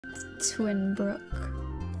Twinbrook.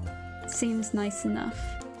 Seems nice enough.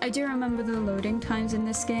 I do remember the loading times in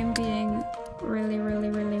this game being really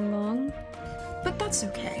long. But that's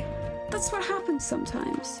okay. That's what happens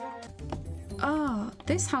sometimes. Ah,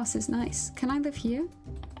 this house is nice. Can I live here?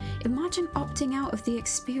 Imagine opting out of the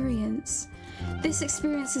experience. This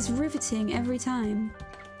experience is riveting every time.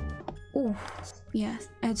 Oh, yeah,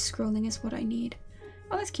 edge scrolling is what I need.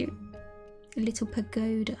 Oh, that's cute. A little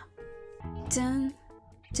pagoda. Dun,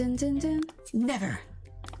 dun, dun, dun. Never,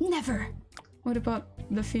 never. What about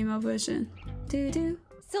the female version? Do.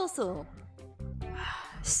 So.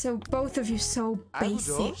 So both of you so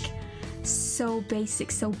basic. So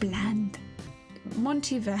basic, so bland.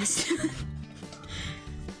 Monty Vest.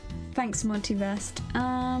 Thanks, Monty Vest.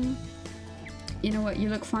 You know what? You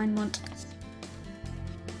look fine, Mont.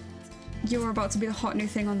 You're about to be the hot new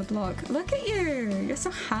thing on the blog. Look at you! You're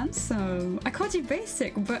so handsome. I called you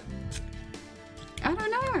basic, but I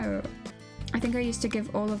don't know. I think I used to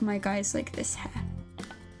give all of my guys like this hair.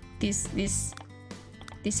 These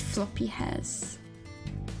floppy hairs.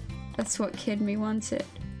 That's what kid me wanted.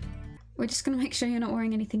 We're just gonna make sure you're not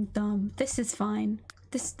wearing anything dumb. This is fine.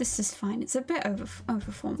 This is fine. It's a bit over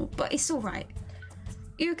formal, but it's alright.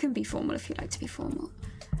 You can be formal if you like to be formal.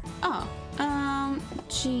 Oh,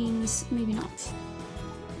 jeans, maybe not.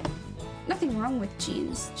 Nothing wrong with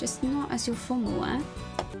jeans, just not as your formal wear.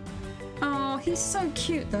 Oh, he's so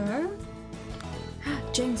cute though.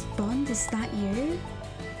 James Bond, is that you?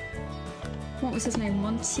 What was his name?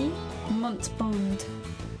 Monty? Mont Bond.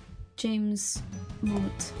 James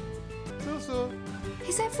Mont.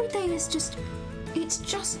 His everyday is just... it's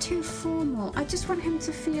just too formal. I just want him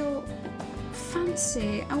to feel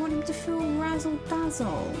fancy. I want him to feel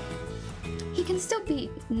razzle-dazzle. He can still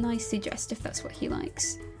be nicely dressed if that's what he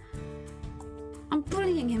likes. I'm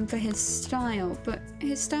bullying him for his style, but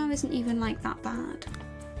his style isn't even like that bad.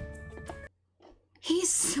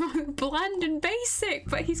 He's so bland and basic,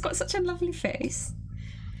 but he's got such a lovely face.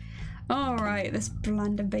 Alright, this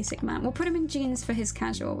bland and basic man. We'll put him in jeans for his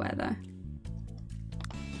casual wear though.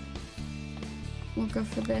 We'll go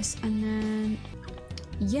for this and then...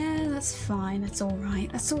 yeah, that's fine. That's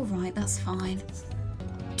alright. That's alright. That's fine.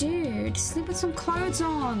 Dude, sleep with some clothes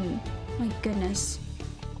on. My goodness.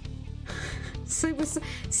 Sleep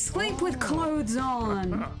with clothes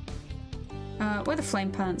on. Wear the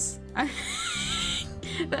flame pants.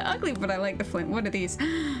 They're ugly, but I like the flame. What are these?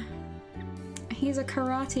 He's a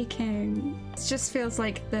karate king. It just feels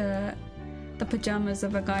like the pajamas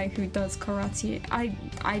of a guy who does karate.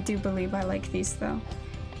 I do believe I like these though.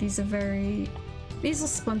 These are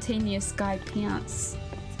spontaneous guy pants.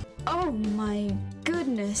 Oh my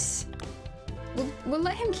goodness. We'll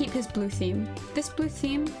let him keep his blue theme. This blue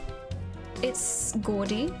theme, it's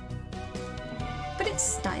gaudy, but it's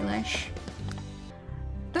stylish.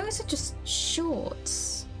 Those are just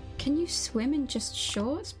shorts. Can you swim in just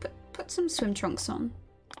shorts? Put some swim trunks on.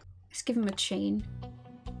 Let's give him a chain.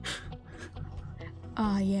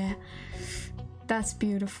 Ah, yeah. That's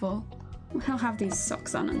beautiful. He'll have these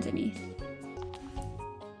socks on underneath.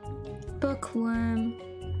 Bookworm.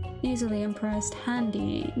 Easily impressed.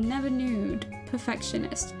 Handy. Never nude.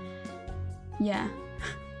 Perfectionist. Yeah.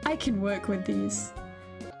 I can work with these.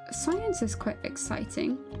 Science is quite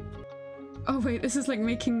exciting. Oh wait, this is like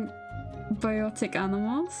making biotic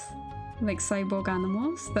animals? Like cyborg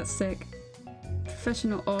animals? That's sick.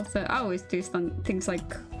 Professional author. I always do things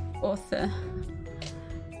like author.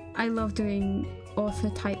 I love doing author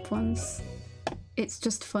type ones. It's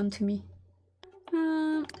just fun to me.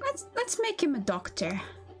 Let's make him a doctor.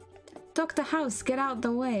 Dr. House, get out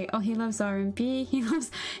the way. Oh, he loves R&B. He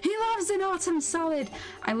loves an autumn salad.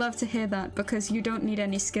 I love to hear that because you don't need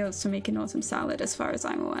any skills to make an autumn salad as far as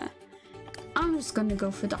I'm aware. I'm just gonna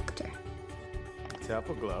go for doctor. Tap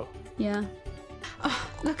a glow. Yeah. Oh,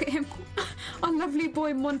 look at him. Our lovely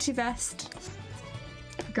boy Monty Vest.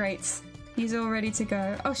 Great. He's all ready to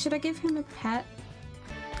go. Oh, should I give him a pet?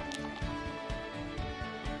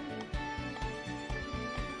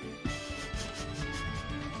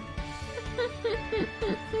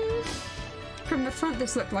 From the front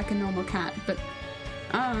this looked like a normal cat, but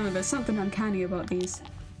oh, there's something uncanny about these.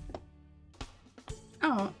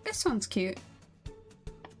 Oh, this one's cute.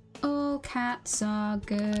 All cats are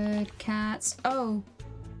good cats. Oh,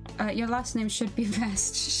 your last name should be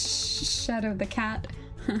Vest. Shadow the cat.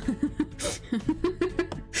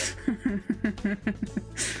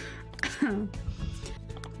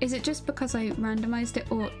 Is it just because I randomized it,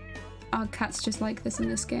 or are cats just like this in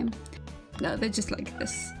this game? No, they're just like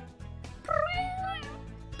this.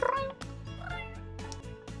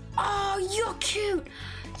 Oh, you're cute!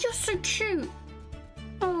 You're so cute!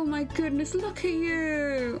 Oh my goodness, look at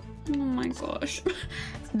you! gosh.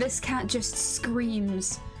 This cat just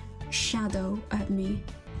screams shadow at me.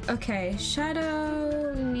 Okay,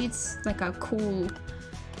 shadow needs like a cool,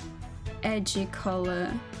 edgy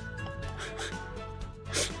color.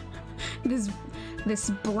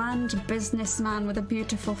 This bland businessman with a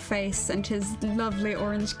beautiful face and his lovely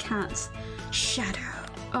orange cat. Shadow.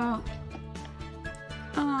 Oh.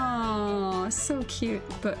 Oh, so cute,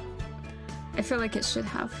 but I feel like it should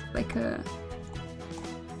have like a...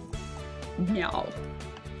 No.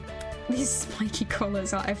 These spiky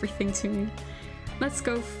colors are everything to me. Let's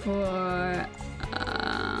go for...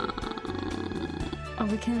 oh,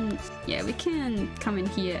 we can... Yeah, we can come in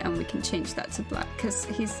here and we can change that to black, because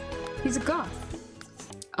he's a goth.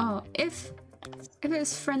 Oh, if it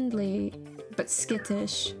was friendly but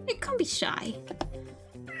skittish, it can be shy.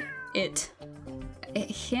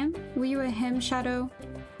 Him? Were you a him, Shadow?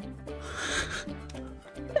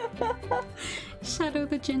 Shadow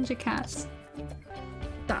the ginger cat.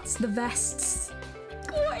 That's the vests.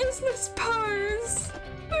 What is this pose?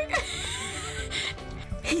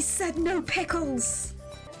 He said no pickles.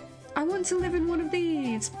 I want to live in one of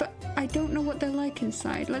these, but I don't know what they're like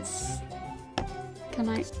inside. Let's... Can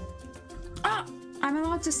I... Ah! I'm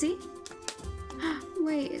allowed to see?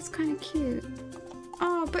 Wait, it's kind of cute.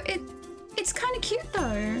 Oh, but it's kind of cute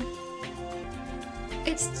though.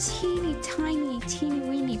 It's teeny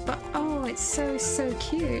weeny, but oh, it's so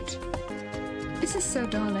cute. This is so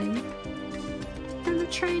darling. And the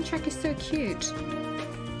train track is so cute.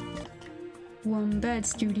 One bed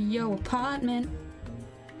studio apartment.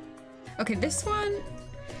 Okay, this one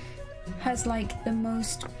has like the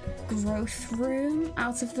most growth room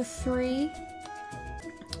out of the three.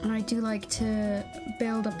 And I do like to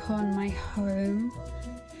build upon my home.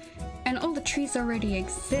 And all the trees already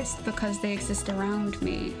exist because they exist around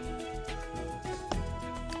me.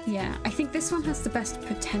 Yeah, I think this one has the best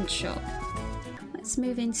potential. Let's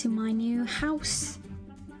move into my new house.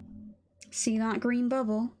 See that green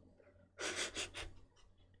bubble?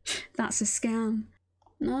 That's a scam.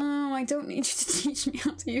 No, I don't need you to teach me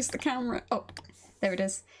how to use the camera. Oh, there it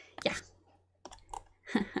is. Yeah.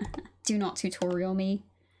 Do not tutorial me.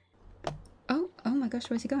 Oh my gosh,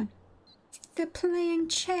 where's he going? They're playing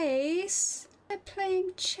chase. They're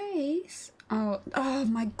playing chase. Oh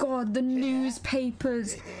my god, the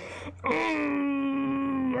newspapers.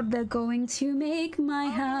 Oh, they're going to make my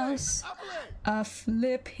house a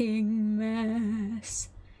flipping mess.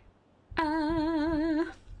 My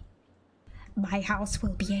house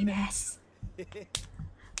will be a mess.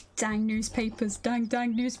 Dang newspapers,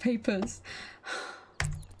 dang newspapers.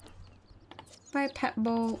 Buy a pet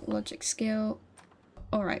bowl, logic skill.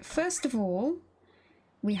 Alright, first of all,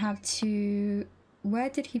 we have to... Where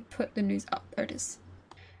did he put the news? Oh, there it is.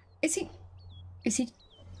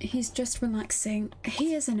 He's just relaxing.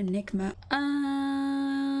 He is an enigma.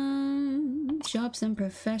 Jobs and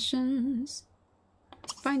professions.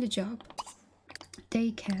 Find a job.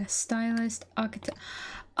 Daycare, stylist, architect.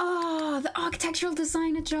 Oh, the architectural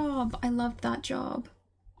designer job. I love that job.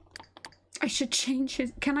 I should change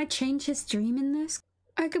his... Can I change his dream in this?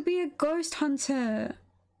 I could be a ghost hunter.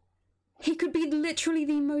 He could be literally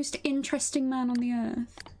the most interesting man on the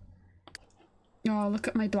earth. Oh, look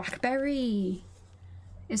at my BlackBerry.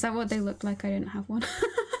 Is that what they looked like? I didn't have one.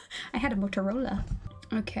 I had a Motorola.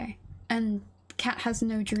 Okay. And cat has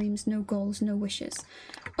no dreams, no goals, no wishes.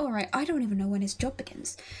 Alright, I don't even know when his job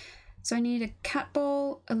begins. So I need a cat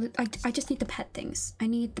ball. I just need the pet things. I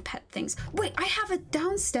need the pet things. Wait, I have it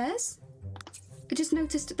downstairs? I just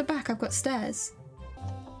noticed at the back I've got stairs.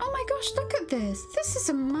 Oh my gosh, look at this. This is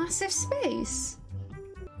a massive space.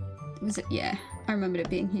 Was it? Yeah, I remembered it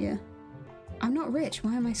being here. I'm not rich.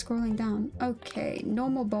 Why am I scrolling down? Okay,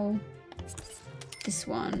 normal bowl. This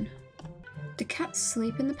one. Do cats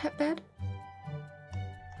sleep in the pet bed?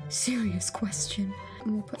 Serious question.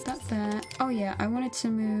 And we'll put that there. Oh yeah, I wanted to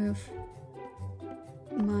move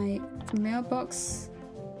my mailbox.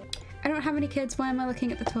 I don't have any kids. Why am I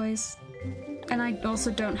looking at the toys? And I also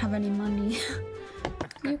don't have any money.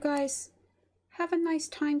 You guys have a nice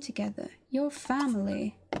time together. Your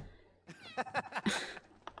family.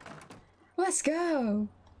 Let's go.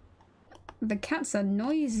 The cats are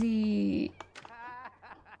noisy.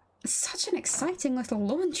 Such an exciting little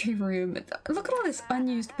laundry room. Look at all this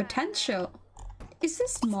unused potential. Is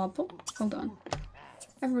this marble? Hold on.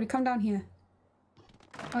 Everybody come down here.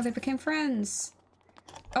 Oh, they became friends.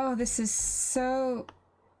 Oh, this is so...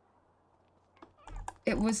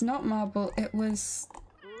 It was not marble, it was...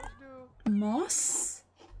 moss?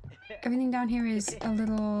 Everything down here is a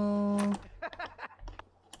little...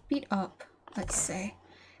 beat up, let's say.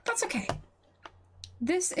 That's okay.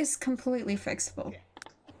 This is completely fixable.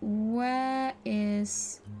 Where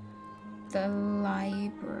is the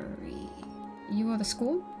library? You are the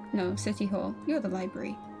school? No, City Hall. You're the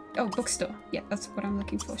library. Oh, bookstore. Yeah, that's what I'm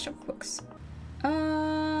looking for. Shop books.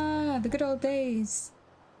 Ah, the good old days.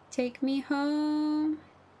 Take me home.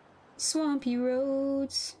 Swampy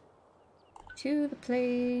roads. To the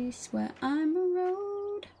place where I'm a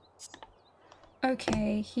road.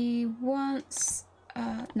 Okay, he wants...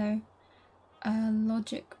 no. A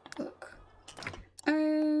logic book.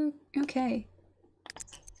 Oh, okay.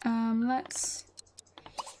 Let's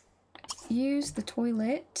use the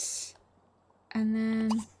toilet and then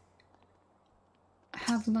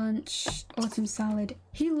have lunch. Autumn salad.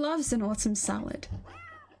 He loves an autumn salad.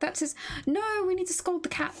 That's his... No, we need to scold the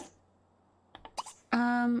cat.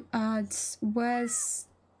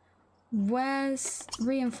 Where's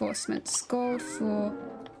reinforcement? Scold for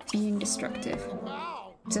being destructive.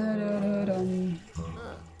 Da-da-da-dum.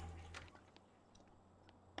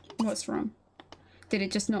 What's wrong? Did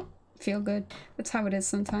it just not feel good? That's how it is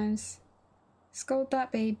sometimes. Scold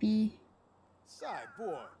that baby.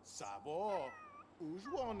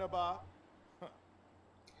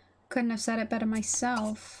 Couldn't have said it better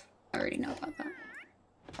myself. I already know about that.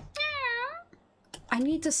 I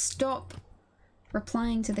need to stop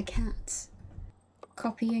replying to the cat.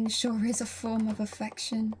 Copying sure is a form of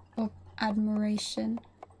affection or admiration.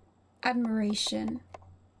 Admiration.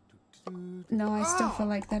 No, I still feel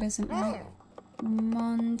like that isn't right.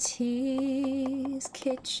 Monty's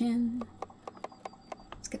kitchen.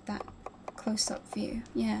 Let's get that close-up view.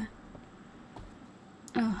 Yeah.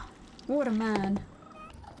 Oh, what a man.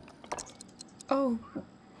 Oh,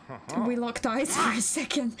 we locked eyes for a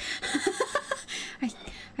second.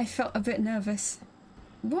 I felt a bit nervous.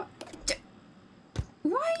 What?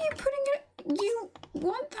 Why are you putting it? You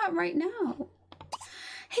want that right now?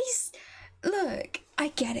 He's... Look, I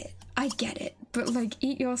get it. But like,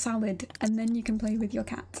 eat your salad and then you can play with your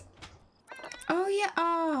cat. Oh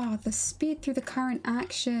yeah, the speed through the current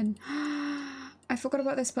action. I forgot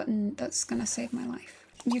about this button. That's gonna save my life.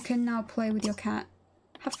 You can now play with your cat.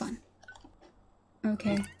 Have fun.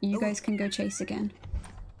 Okay, you guys can go chase again.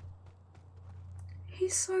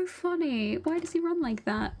 He's so funny. Why does he run like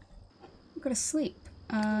that? I've gotta sleep.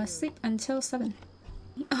 Sleep until 7.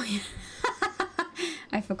 Oh yeah.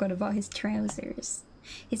 I forgot about his trousers.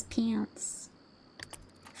 His pants.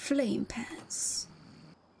 Flame pants.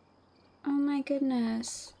 Oh my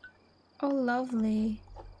goodness. Oh lovely.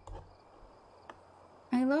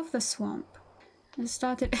 I love the swamp. It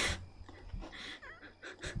started...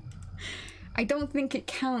 I don't think it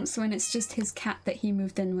counts when it's just his cat that he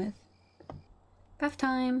moved in with. Bath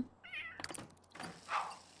time.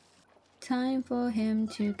 Time for him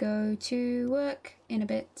to go to work in a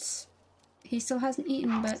bit. He still hasn't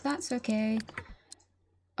eaten, but that's okay.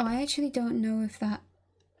 Oh, I actually don't know if that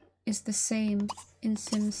is the same in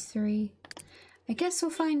Sims 3. I guess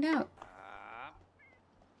we'll find out.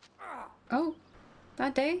 Oh,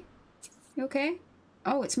 bad day? You okay?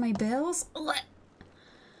 Oh, it's my bills?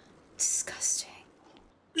 Disgusting.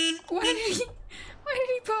 Why did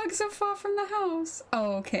he park so far from the house?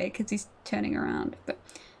 Oh, okay, because he's turning around, but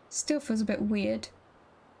still feels a bit weird.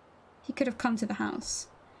 He could have come to the house.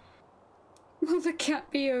 Will the cat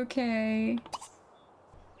be okay?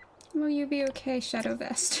 Will you be okay, Shadow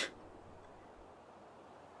Vest?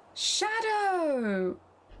 Shadow!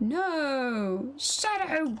 No!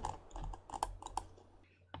 Shadow!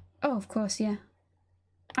 Oh, of course, yeah.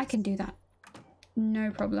 I can do that.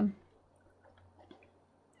 No problem.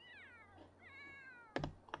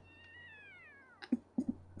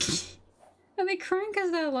 Are they crying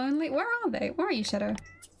because they're lonely? Where are they? Where are you, Shadow?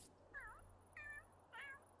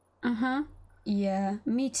 Uh-huh. Yeah,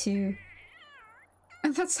 me too.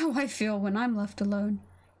 And that's how I feel when I'm left alone.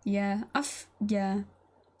 Yeah, yeah.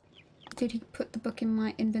 Did he put the book in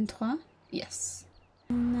my inventory? Yes.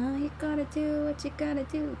 Now you gotta do what you gotta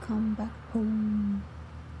do. Come back home.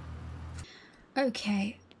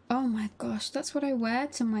 Okay. Oh my gosh, that's what I wear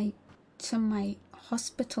to my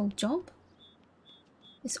hospital job?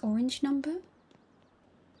 This orange number?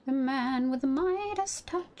 The man with the Midas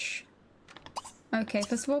touch. Okay,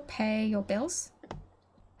 first of all, pay your bills.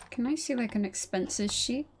 Can I see like an expenses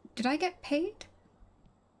sheet? Did I get paid?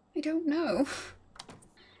 I don't know.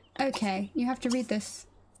 Okay, you have to read this.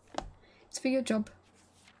 It's for your job.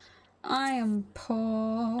 I am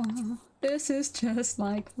poor. This is just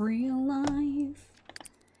like real life.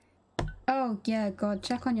 Oh yeah, God,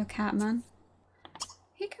 check on your cat, man.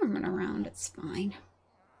 He can run around, it's fine.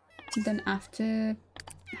 And then after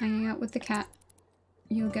hanging out with the cat,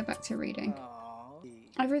 you'll get back to reading.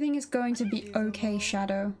 Everything is going to be okay,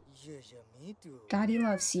 Shadow. Daddy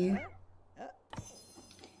loves you.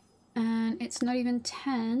 It's not even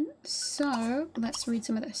 10, so let's read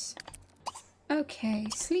some of this. Okay,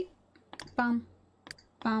 sleep. Bam.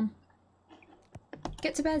 Bam.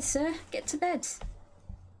 Get to bed, sir. Get to bed.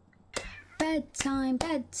 Bedtime,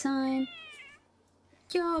 bedtime.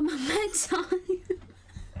 You're my bedtime.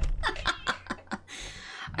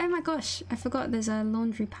 Oh my gosh, I forgot there's a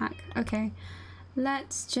laundry pack. Okay,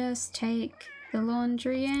 let's just take the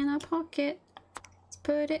laundry in a pocket. Let's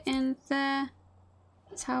put it in there.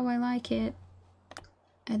 That's how I like it.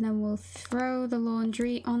 And then we'll throw the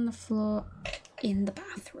laundry on the floor in the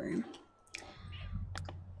bathroom.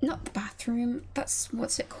 Not the bathroom, that's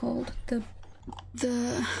what's it called?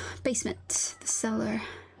 The basement, the cellar.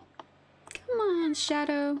 Come on,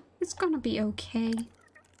 Shadow. It's gonna be okay.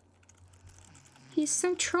 He's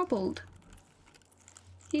so troubled.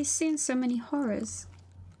 He's seen so many horrors.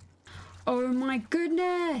 Oh my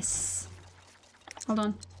goodness! Hold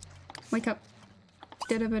on. Wake up.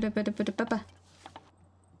 He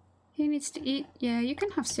needs to eat. Yeah, you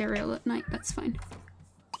can have cereal at night. That's fine.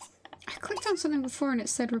 I clicked on something before and it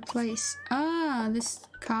said replace. Ah, this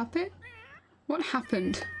carpet? What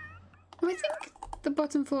happened? Well, I think the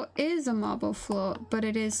bottom floor is a marble floor, but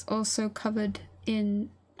it is also covered in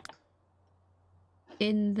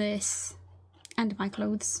this and my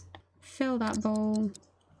clothes. Fill that bowl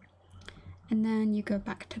and then you go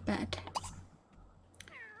back to bed.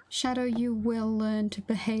 Shadow, you will learn to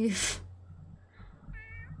behave.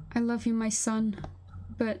 I love you, my son,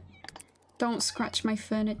 but don't scratch my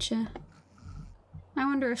furniture. I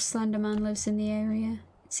wonder if Slenderman lives in the area.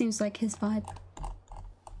 It seems like his vibe.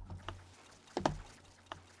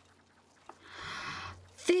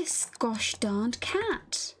 This gosh darned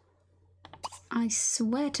cat! I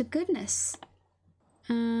swear to goodness.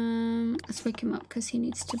 Let's wake him up because he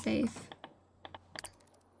needs to bathe.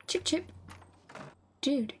 Chip chip.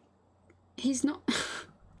 Dude, he's not...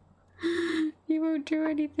 He won't do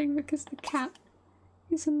anything because the cat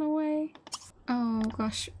is in the way. Oh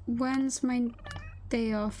gosh, when's my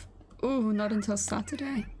day off? Oh, not until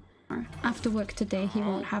Saturday. After work today, he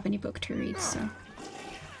won't have any book to read, so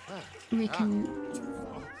we can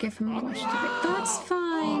give him a wish to read. That's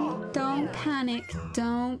fine. Don't panic.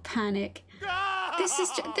 Don't panic. This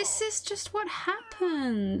is just what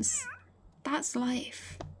happens. That's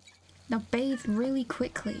life. Now bathe really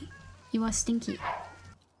quickly. You are stinky.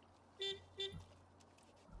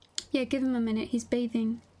 Yeah, give him a minute. He's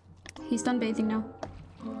bathing. He's done bathing now.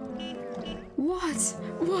 What?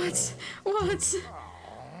 What? What?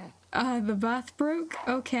 The bath broke?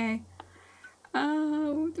 Okay.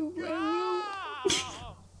 Oh,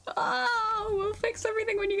 we'll fix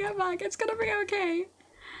everything when you get back. It's gonna be okay.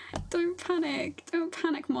 Don't panic. Don't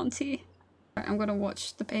panic, Monty. Right, I'm gonna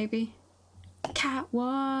watch the baby. Cat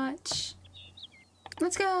watch.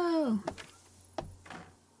 Let's go.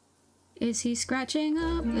 Is he scratching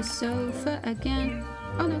up the sofa again?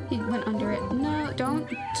 Oh no, he went under it. No, don't.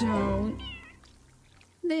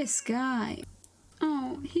 This guy.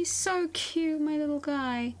 Oh, he's so cute, my little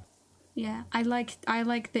guy. Yeah, I like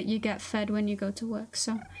that you get fed when you go to work,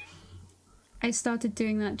 so I started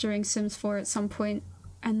doing that during Sims 4 at some point,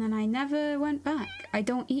 and then I never went back. I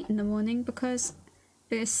don't eat in the morning because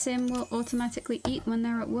the sim will automatically eat when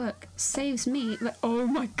they're at work. Saves me, like, oh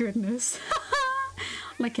my goodness.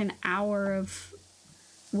 Like an hour of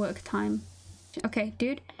work time. Okay,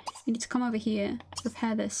 dude, you need to come over here.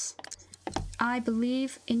 Repair this. I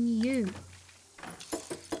believe in you.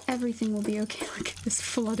 Everything will be okay. Look at this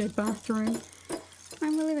flooded bathroom.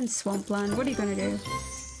 I'm gonna live in swampland. What are you gonna do?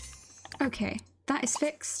 Okay, that is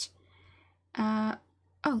fixed. Oh,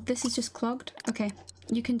 this is just clogged. Okay,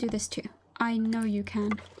 you can do this too. I know you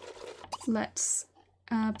can. Let's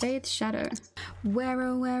bathe Shadow. Where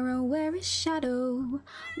oh where is Shadow?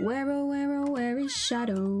 Where oh where is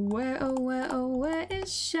Shadow? Where oh where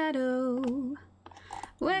is Shadow?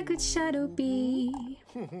 Where could Shadow be?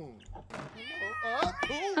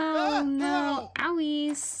 Oh no,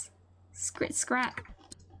 owies. Scrit scrap.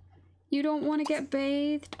 You don't want to get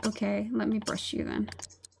bathed? Okay, let me brush you then.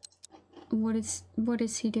 What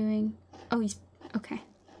is he doing? Oh, he's okay.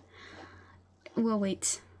 We'll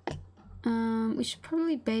wait. We should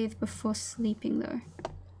probably bathe before sleeping though.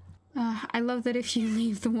 I love that if you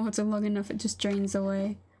leave the water long enough it just drains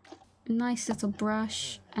away. A nice little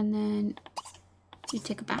brush, and then you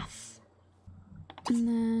take a bath. And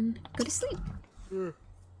then go to sleep.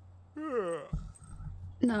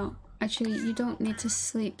 No, actually you don't need to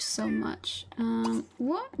sleep so much.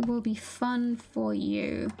 What will be fun for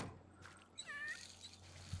you?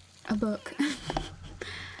 A book.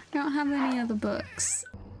 I don't have any other books.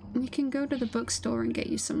 We can go to the bookstore and get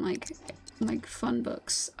you some like fun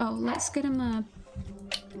books. Oh, let's get him a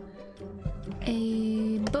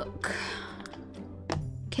a book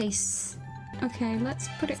case. Okay, let's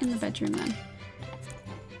put it in the bedroom then.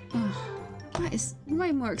 Oh, that is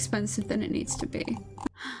way more expensive than it needs to be.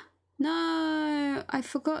 No, I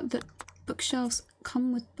forgot that bookshelves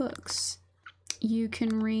come with books. You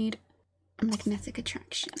can read Magnetic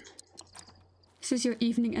Attraction. This is your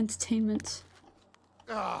evening entertainment.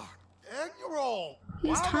 Egg-roll!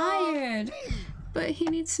 He's tired, but he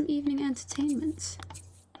needs some evening entertainment.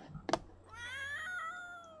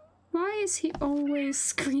 Why is he always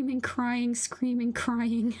screaming, crying, screaming,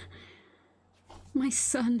 crying? My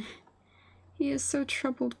son. He is so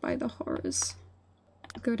troubled by the horrors.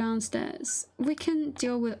 Go downstairs. We can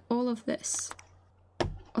deal with all of this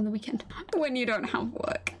on the weekend when you don't have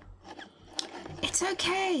work. It's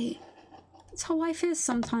okay. That's how life is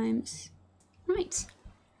sometimes. Right.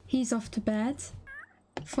 He's off to bed.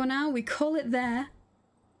 For now, we call it there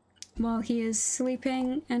while he is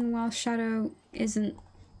sleeping and while Shadow isn't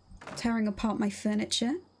tearing apart my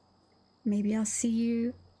furniture. Maybe I'll see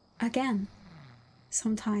you again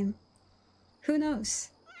sometime. Who knows?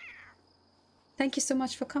 Thank you so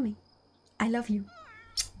much for coming. I love you.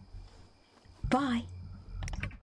 Bye.